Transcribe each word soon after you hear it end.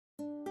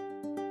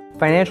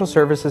Financial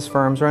services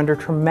firms are under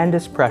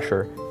tremendous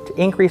pressure to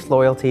increase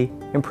loyalty,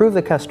 improve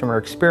the customer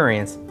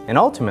experience, and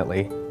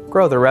ultimately,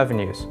 grow their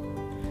revenues.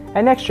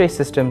 At NexJ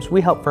Systems,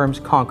 we help firms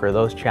conquer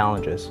those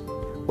challenges.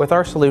 With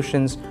our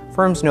solutions,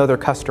 firms know their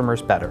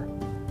customers better.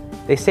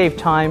 They save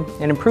time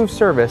and improve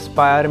service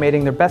by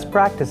automating their best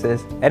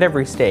practices at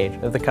every stage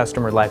of the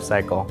customer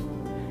lifecycle.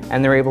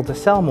 And they're able to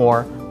sell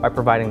more by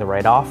providing the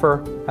right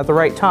offer at the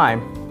right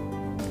time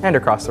and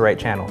across the right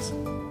channels.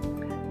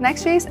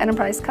 NexJ's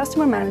enterprise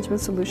customer management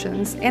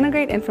solutions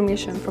integrate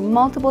information from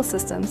multiple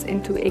systems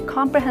into a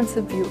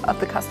comprehensive view of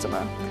the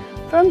customer.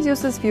 Firms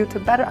use this view to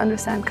better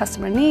understand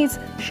customer needs,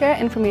 share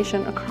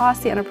information across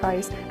the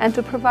enterprise, and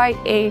to provide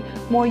a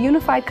more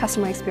unified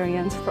customer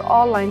experience for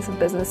all lines of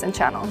business and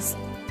channels.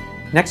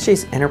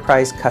 NexJ's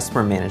enterprise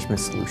customer management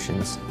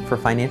solutions for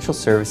financial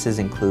services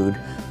include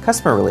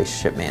customer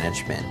relationship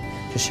management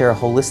to share a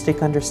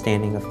holistic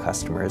understanding of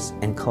customers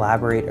and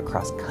collaborate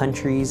across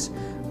countries,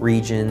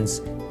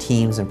 regions,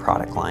 teams, and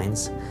product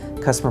lines,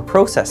 customer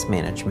process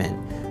management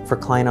for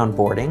client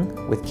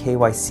onboarding with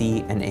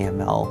KYC and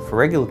AML for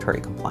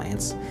regulatory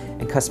compliance,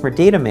 and customer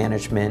data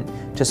management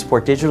to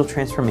support digital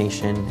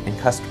transformation and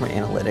customer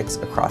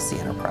analytics across the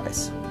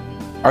enterprise.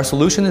 Our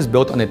solution is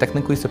built on a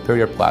technically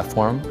superior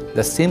platform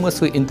that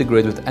seamlessly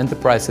integrates with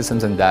enterprise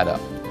systems and data,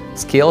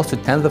 scales to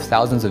tens of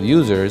thousands of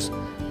users,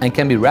 and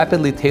can be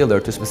rapidly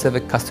tailored to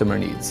specific customer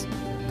needs.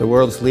 The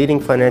world's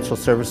leading financial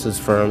services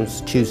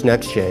firms choose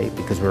NexJ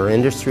because we're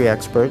industry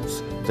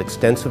experts with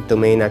extensive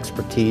domain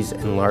expertise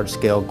and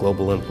large-scale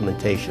global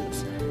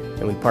implementations.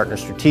 And we partner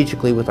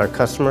strategically with our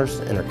customers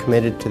and are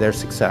committed to their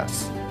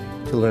success.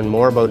 To learn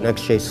more about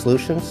NexJ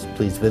solutions,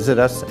 please visit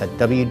us at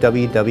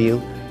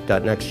www.nexj.com.